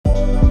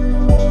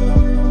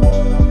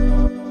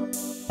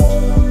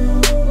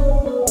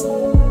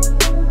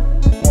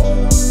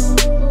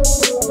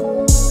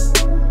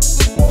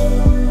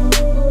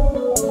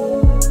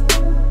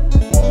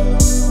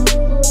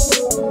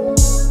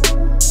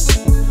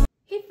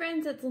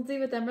friends, it's Lindsay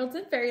with Emeralds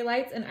and Fairy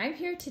Lights, and I'm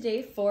here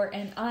today for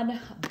an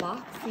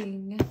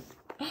unboxing.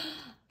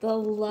 The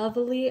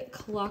lovely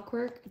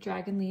Clockwork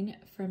Dragonling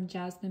from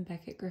Jasmine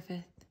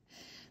Becket-Griffith.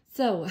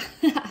 So,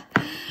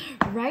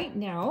 right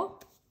now,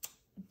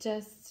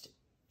 this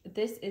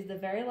is the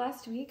very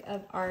last week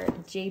of our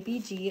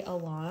JBG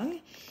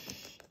along.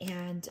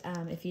 And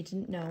if you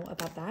didn't know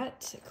about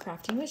that,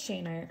 Crafting with Shay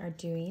and I are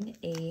doing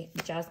a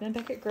Jasmine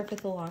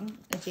Becket-Griffith along,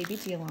 a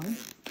JBG along.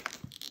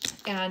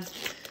 And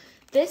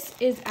this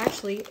is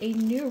actually a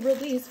new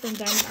release from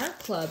Diamond Art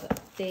Club.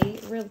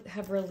 They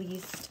have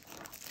released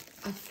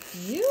a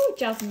few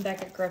Jasmine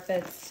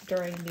Becket-Griffiths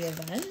during the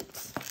event.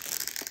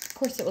 Of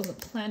course, it wasn't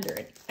planned or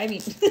I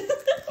mean,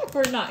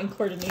 we're not in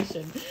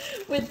coordination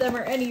with them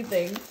or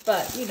anything,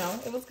 but you know,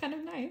 it was kind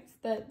of nice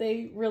that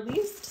they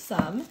released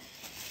some.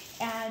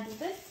 And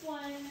this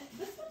one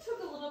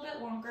took a little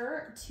bit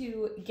longer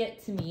to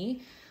get to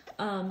me.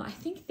 I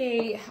think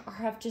they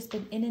have just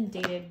been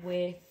inundated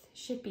with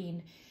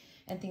shipping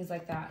and things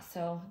like that.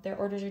 So their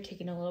orders are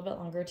taking a little bit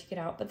longer to get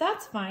out, but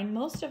that's fine.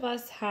 Most of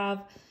us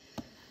have,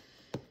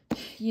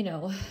 you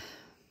know,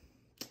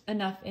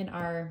 enough in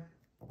our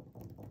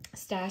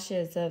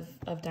stashes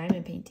of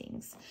diamond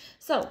paintings.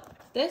 So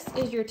this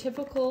is your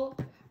typical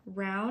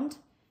round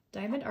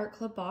Diamond Art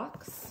Club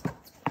box.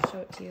 Show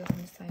it to you on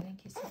the side in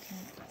case you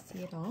can't see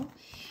it all.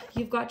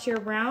 You've got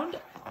your round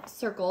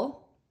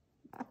circle,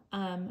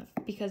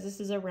 because this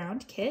is a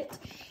round kit,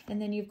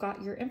 and then you've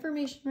got your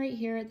information right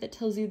here that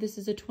tells you this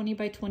is a 20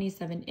 by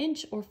 27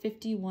 inch or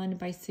 51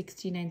 by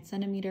 69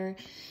 centimeter.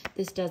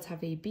 This does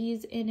have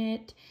ABs in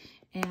it,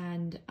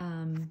 and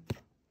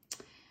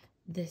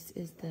this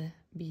is the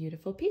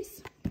beautiful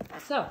piece.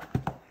 So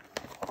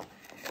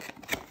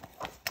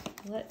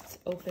let's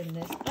open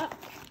this up.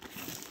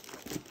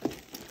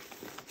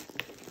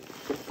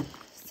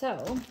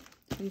 So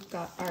we've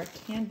got our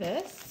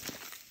canvas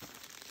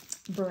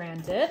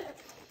branded,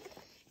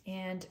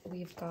 and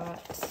we've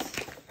got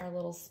our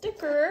little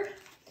sticker.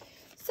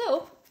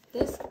 So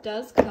this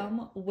does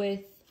come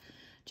with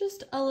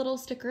just a little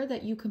sticker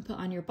that you can put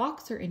on your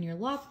box or in your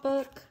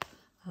logbook.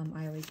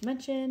 I always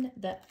mention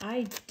that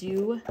I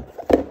do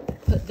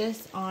put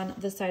this on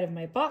the side of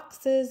my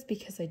boxes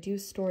because I do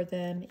store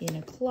them in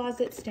a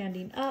closet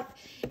standing up,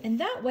 and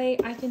that way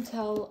I can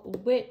tell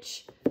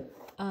which,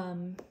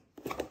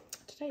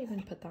 did I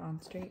even put that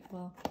on straight?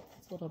 Well,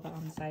 it's a little bit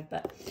on the side,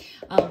 but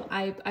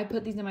I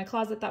put these in my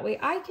closet. That way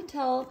I can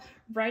tell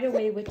right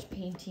away which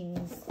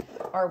paintings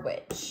are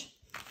which.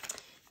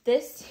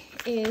 This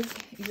is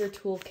your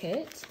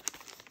toolkit,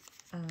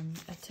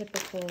 a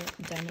typical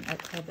Diamond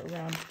Art Club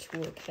round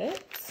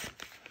toolkit.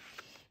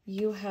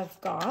 You have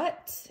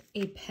got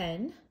a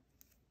pen,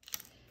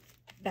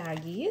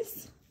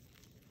 baggies.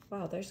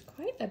 Wow, there's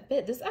quite a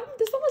bit. This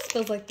almost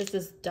feels like this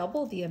is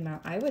double the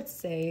amount. I would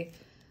say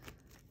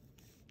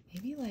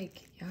maybe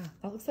like, yeah,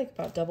 that looks like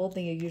about double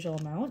the usual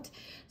amount.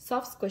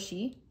 Soft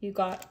squishy. You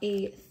got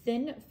a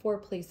thin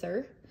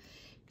 4-placer,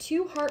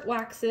 2 heart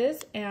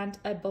waxes, and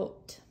a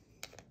boat.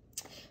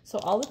 So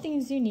all the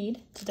things you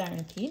need to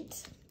diamond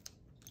paint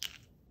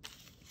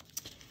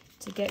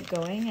to get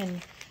going.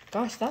 And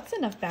gosh, that's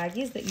enough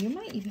baggies that you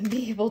might even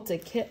be able to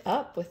kit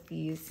up with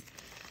these.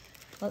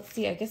 Let's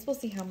see, I guess we'll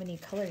see how many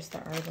colors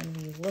there are when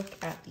we look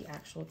at the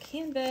actual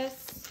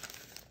canvas.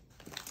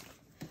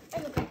 I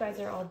hope you guys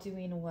are all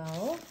doing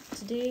well.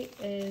 Today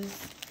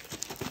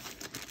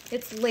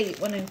it's late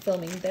when I'm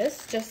filming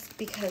this just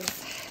because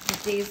the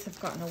days have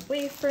gotten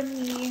away from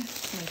me.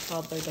 My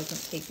toddler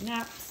doesn't take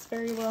naps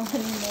very well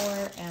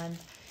anymore, and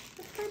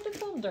it's hard to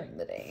film during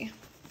the day.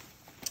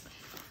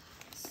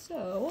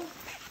 So,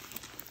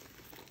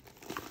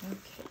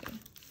 okay,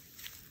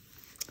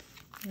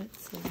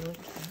 let's look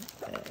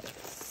at this.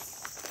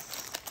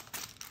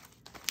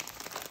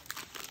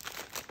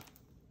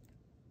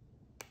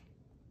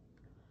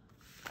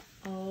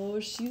 Oh,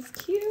 she's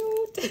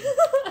cute.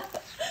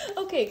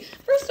 Okay,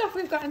 first off,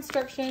 we've got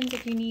instructions.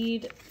 If you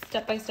need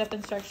step-by-step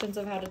instructions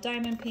of how to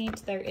diamond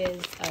paint, there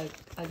is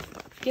a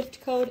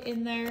gift code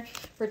in there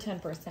for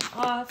 10%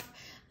 off.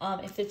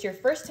 If it's your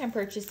first time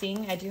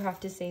purchasing, I do have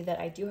to say that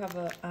I do have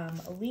a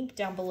link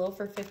down below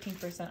for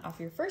 15% off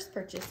your first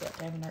purchase at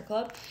Diamond Art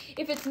Club.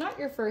 If it's not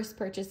your first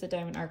purchase at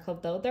Diamond Art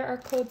Club, though, there are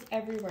codes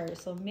everywhere,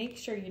 so make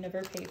sure you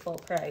never pay full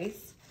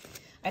price.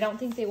 I don't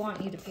think they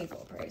want you to pay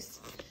full price.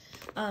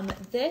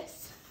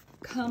 This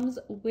comes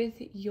with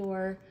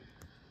your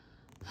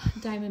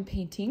diamond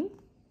painting,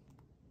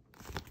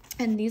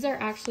 and these are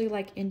actually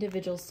like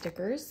individual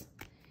stickers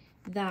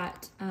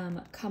that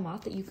come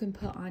off that you can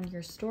put on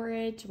your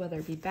storage, whether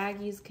it be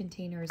baggies,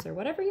 containers, or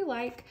whatever you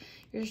like,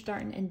 your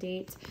start and end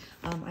date.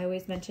 I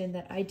always mention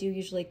that I do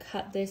usually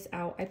cut this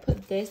out. I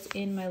put this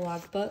in my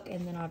logbook,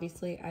 and then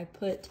obviously I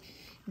put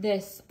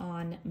this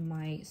on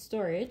my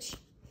storage,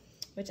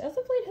 which as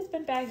of late has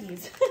been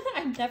baggies.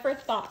 I never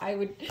thought I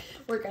would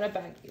work out of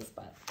baggies,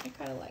 but I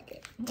kind of like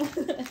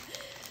it.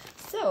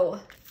 So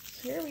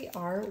here we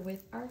are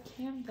with our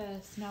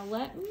canvas. Now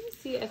let me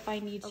see if I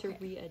need to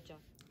readjust.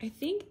 I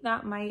think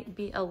that might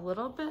be a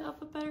little bit of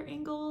a better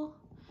angle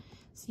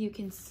so you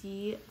can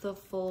see the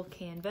full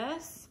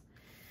canvas.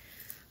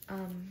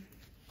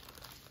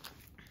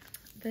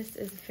 This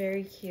is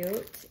very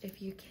cute,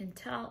 if you can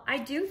tell. I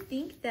do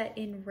think that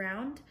in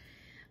round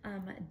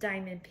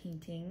diamond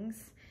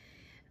paintings,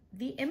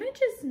 the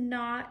image is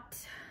not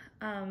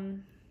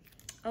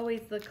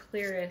always the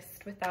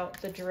clearest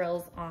without the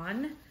drills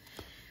on,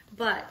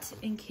 but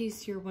in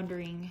case you're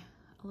wondering,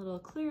 a little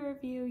clearer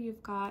view,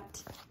 you've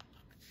got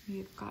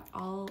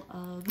all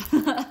of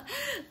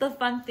the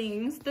fun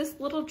things. This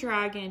little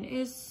dragon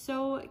is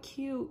so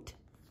cute,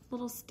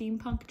 little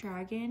steampunk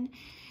dragon,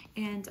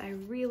 and I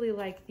really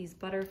like these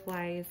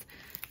butterflies.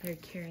 They're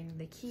carrying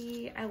the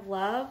key. I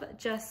love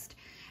just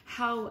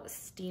how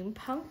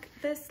steampunk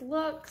this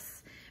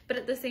looks, but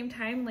at the same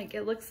time, like,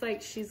 it looks like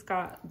she's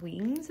got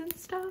wings and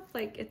stuff.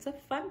 Like, it's a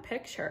fun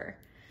picture.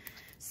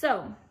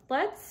 So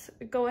let's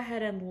go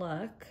ahead and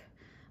look.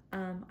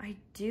 I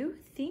do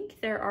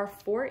think there are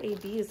 4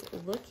 ABs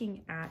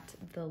looking at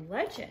the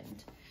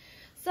legend.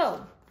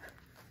 So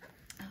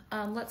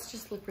let's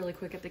just look really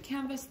quick at the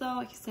canvas though.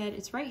 Like I said,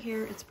 it's right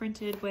here. It's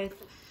printed with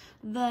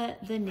the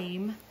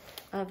name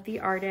of the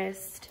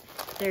artist.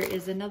 There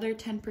is another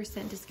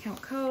 10%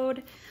 discount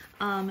code.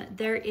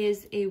 There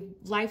is a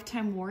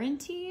lifetime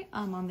warranty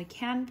on the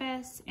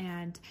canvas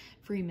and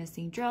free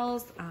missing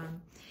drills.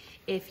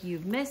 If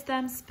you've missed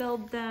them,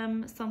 spilled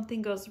them,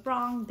 something goes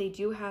wrong, they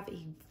do have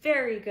a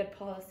very good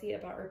policy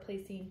about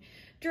replacing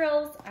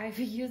drills. I've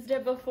used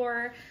it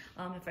before.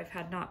 If I've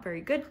had not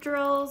very good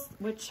drills,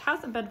 which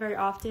hasn't been very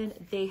often,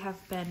 they have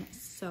been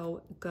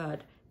so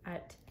good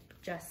at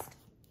just,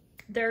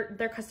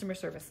 their customer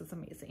service is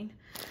amazing.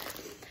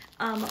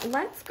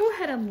 Let's go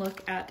ahead and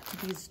look at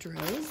these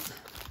drills.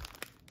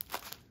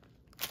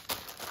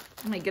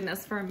 Oh my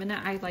goodness, for a minute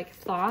I like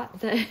thought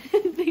that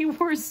they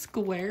were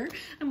square.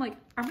 I'm like,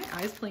 are my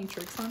eyes playing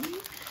tricks on me?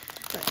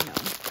 But no,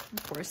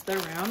 of course they're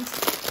round.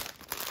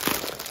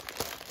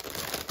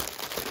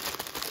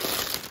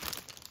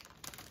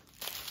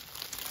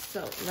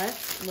 So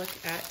let's look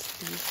at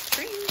these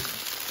strings.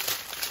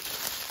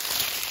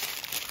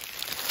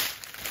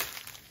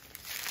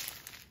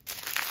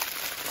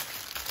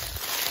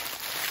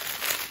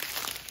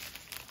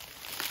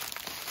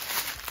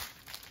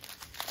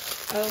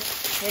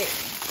 Okay.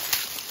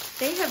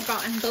 They have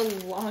gotten the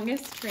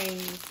longest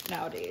strings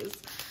nowadays.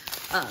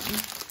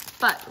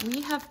 But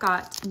we have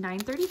got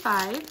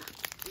 935.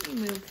 Let me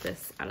move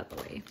this out of the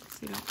way so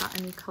you don't got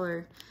any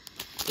color.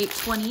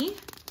 820,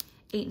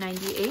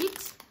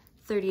 898,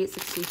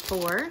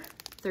 3864,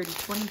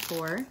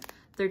 3024,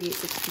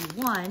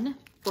 3861,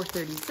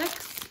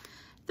 436,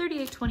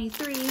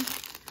 3823,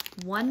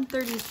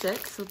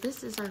 136. So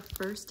this is our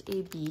first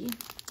AB.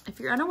 If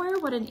you're unaware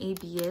what an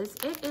AB is,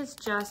 it is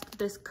just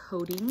this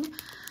coating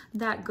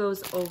that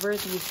goes over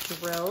these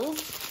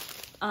drills,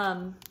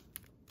 and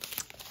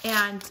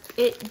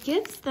it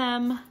gives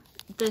them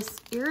this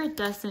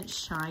iridescent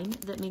shine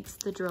that makes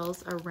the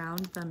drills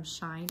around them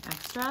shine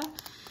extra.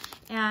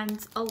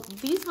 And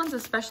these ones,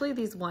 especially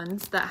these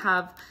ones that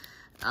have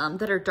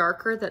that are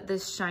darker, that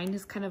this shine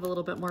is kind of a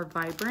little bit more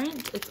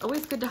vibrant, it's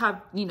always good to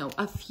have, you know,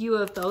 a few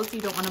of those.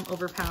 You don't want them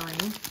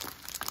overpowering.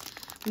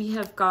 We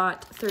have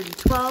got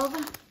 3012,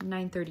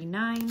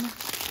 939,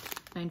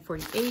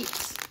 948,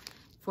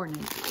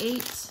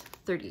 498,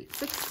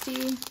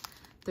 3860,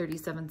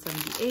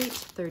 3778,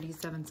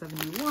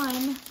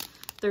 3771,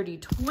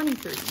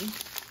 3023,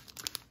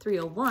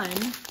 301,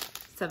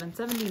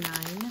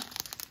 779,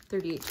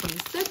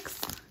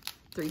 3826,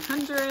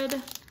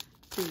 300,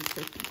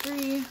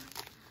 353,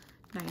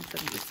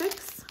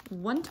 976,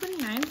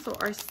 129. So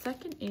our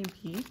second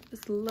AB,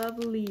 this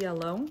lovely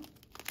yellow.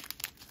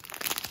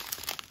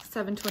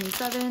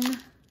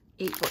 727,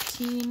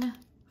 814,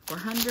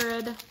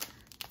 400,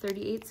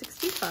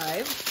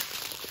 3865.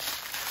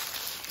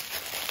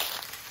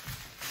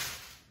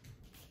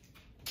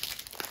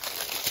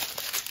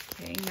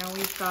 Okay, now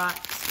we've got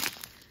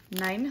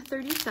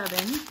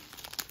 937,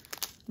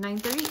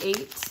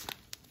 938,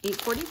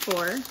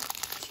 844,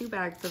 2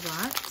 bags of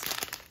that,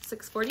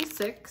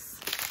 646,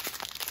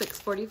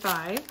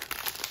 645,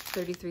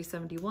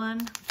 3371,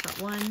 we've got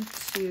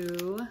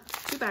 2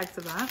 bags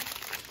of that.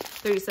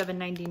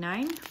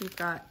 37.99, we've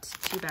got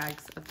 2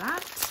 bags of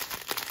that,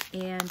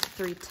 and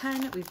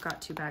 310, we've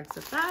got 2 bags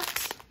of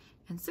that,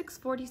 and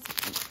 647.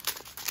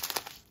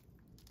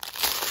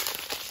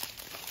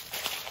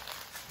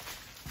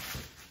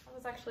 That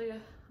was actually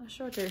a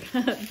shorter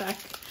back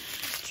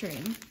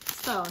train.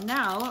 So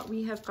now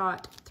we have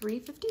got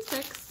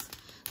 356,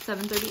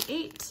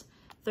 738,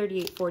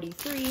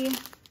 3843,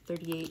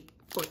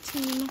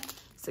 3814,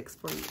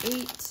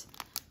 648,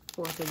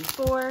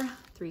 434,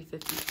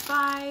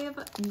 355,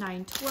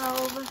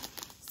 912,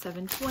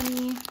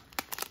 720,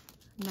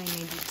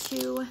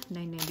 992,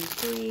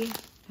 993,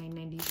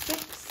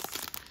 996,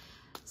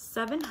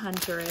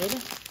 700,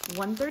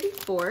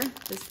 134,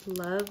 this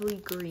lovely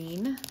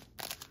green.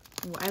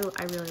 Ooh, I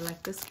really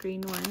like this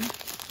green one.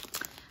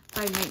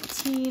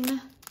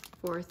 519,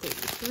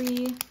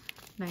 433,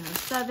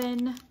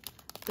 907,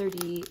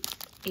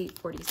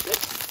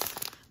 3846,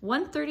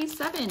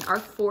 137, our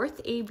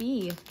fourth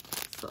AB.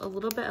 So a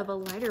little bit of a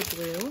lighter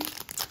blue.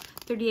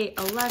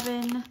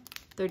 3811,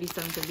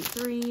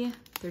 3733,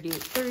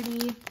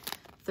 3830,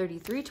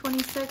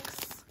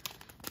 3326,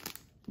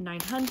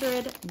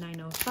 900,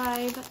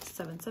 905,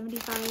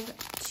 775,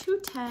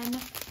 210,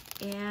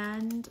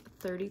 and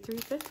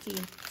 3350.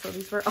 So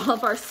these were all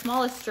of our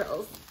smallest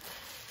drills.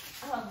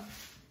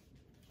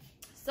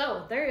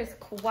 So there is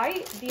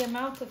quite the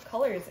amount of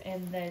colors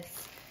in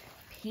this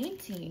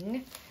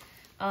painting.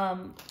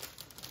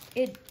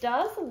 It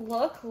does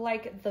look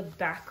like the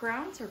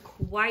backgrounds are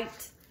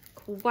quite,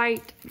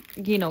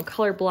 you know,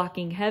 color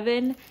blocking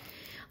heaven.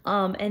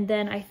 And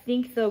then I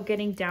think though,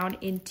 getting down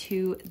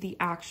into the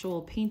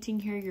actual painting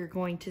here, you're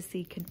going to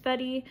see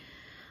confetti.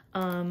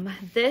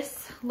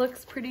 This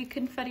looks pretty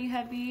confetti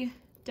heavy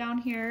down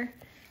here.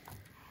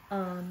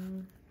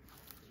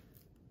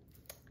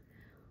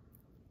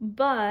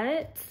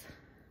 But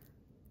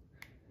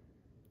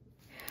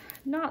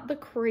not the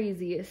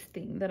craziest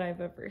thing that I've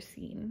ever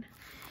seen.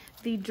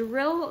 The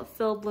drill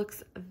filled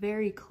looks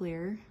very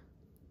clear.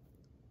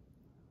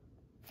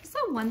 That's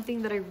the one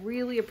thing that I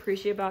really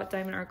appreciate about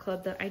Diamond Art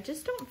Club that I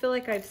just don't feel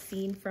like I've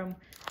seen from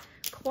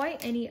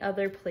quite any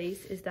other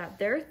place is that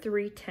their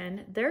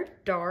 310, their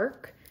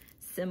dark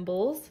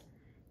symbols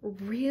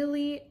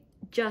really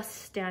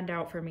just stand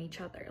out from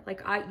each other.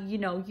 Like you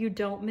know, you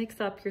don't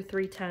mix up your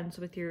 310s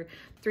with your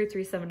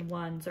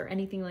 3371s or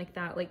anything like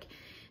that. Like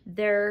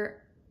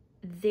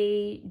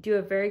they do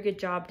a very good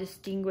job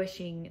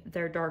distinguishing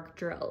their dark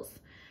drills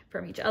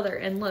from each other.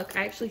 And look,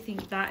 I actually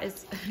think that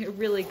is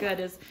really good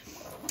is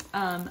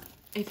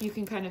if you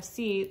can kind of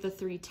see the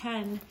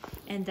 310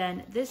 and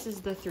then this is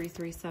the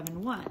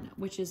 3371,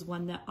 which is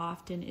one that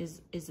often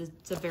it's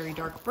a very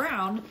dark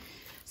brown.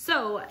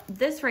 So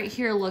this right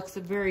here looks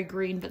very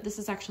green, but this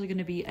is actually going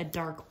to be a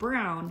dark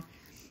brown.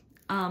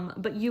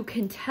 But you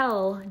can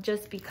tell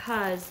just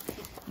because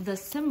the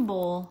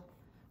symbol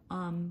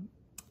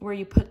where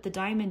you put the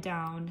diamond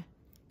down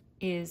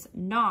is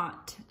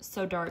not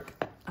so dark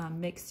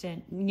mixed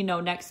in, you know,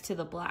 next to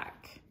the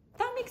black. If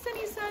that makes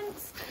any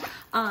sense?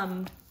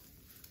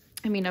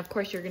 I mean, of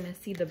course you're gonna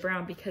see the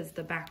brown because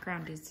the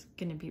background is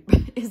gonna be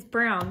is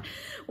brown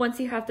once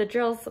you have the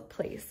drills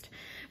placed.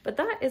 But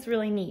that is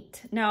really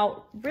neat.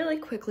 Now, really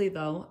quickly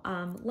though,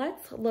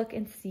 let's look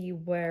and see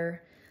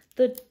where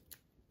the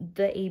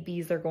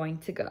ABs are going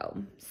to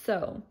go.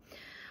 So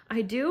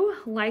I do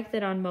like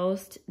that on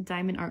most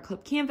Diamond Art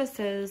Club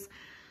canvases,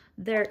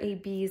 their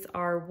ABs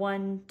are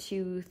 1,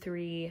 2,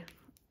 3,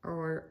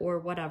 or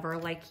whatever.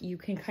 Like you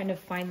can kind of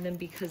find them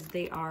because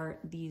they are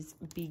these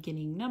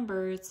beginning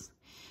numbers.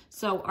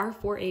 So our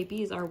 4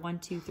 ABs are 1,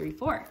 2, 3,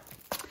 4.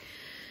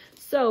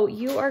 So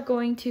you are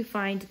going to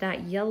find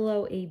that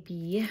yellow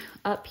AB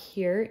up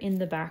here in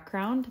the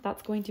background.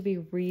 That's going to be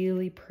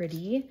really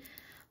pretty.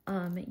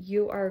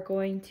 You are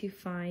going to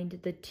find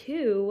the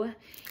 2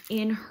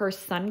 in her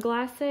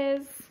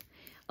sunglasses,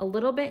 a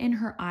little bit in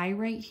her eye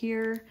right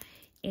here.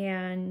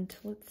 And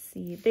let's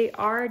see, they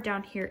are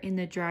down here in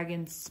the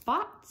dragon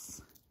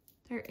spots.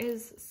 There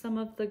is some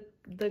of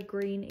the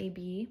green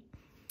AB.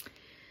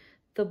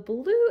 The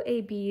blue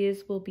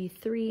ABs will be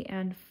 3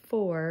 and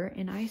 4,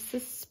 and I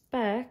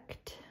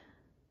suspect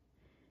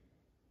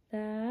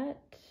that,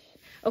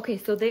 okay,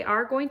 so they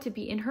are going to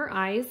be in her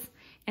eyes,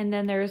 and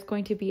then there's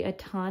going to be a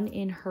ton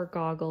in her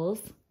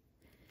goggles.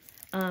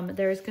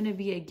 There's going to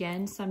be,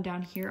 again, some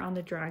down here on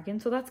the dragon,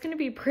 so that's going to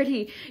be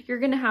pretty. You're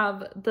going to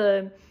have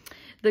the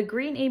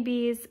green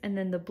ABs, and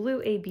then the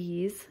blue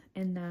ABs,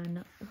 and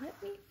then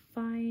let me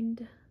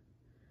find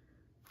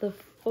the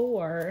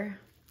 4.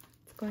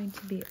 Going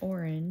to be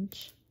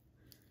orange.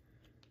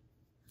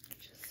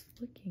 Just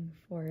looking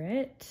for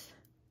it.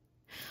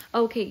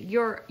 Okay,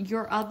 your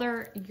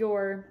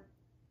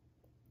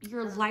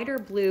lighter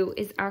blue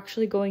is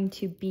actually going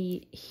to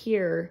be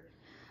here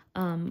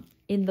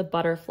in the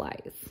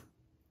butterflies,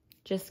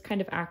 just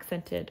kind of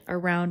accented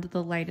around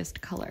the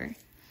lightest color.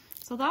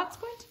 So that's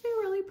going to be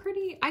really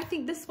pretty. I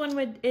think this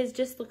one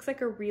just looks like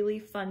a really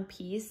fun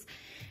piece,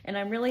 and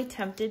I'm really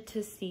tempted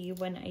to see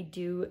when I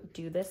do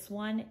this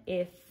one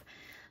if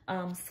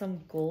some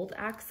gold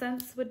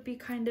accents would be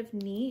kind of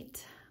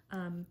neat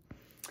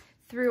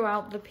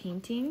throughout the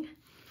painting.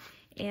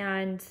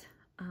 And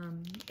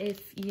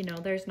if, you know,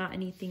 there's not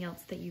anything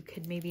else that you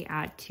could maybe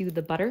add to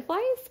the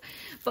butterflies.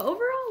 But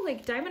overall,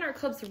 like Diamond Art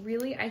Club's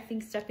really, I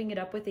think, stepping it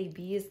up with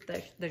ABs.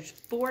 There's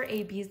 4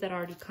 ABs that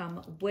already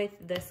come with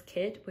this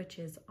kit, which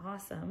is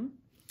awesome.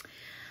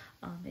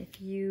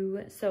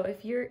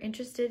 If you're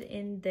interested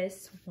in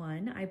this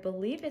one, I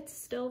believe it's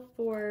still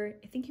for,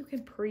 I think you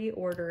can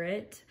pre-order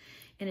it.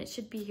 And it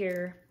should be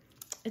here,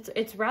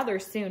 it's rather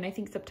soon, I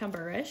think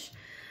September-ish.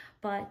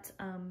 But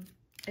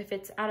if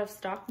it's out of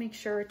stock, make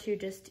sure to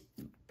just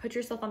put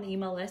yourself on the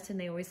email list and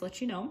they always let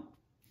you know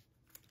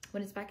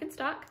when it's back in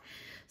stock.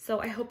 So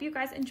I hope you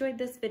guys enjoyed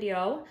this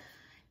video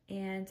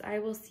and I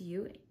will see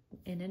you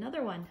in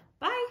another one.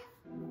 Bye!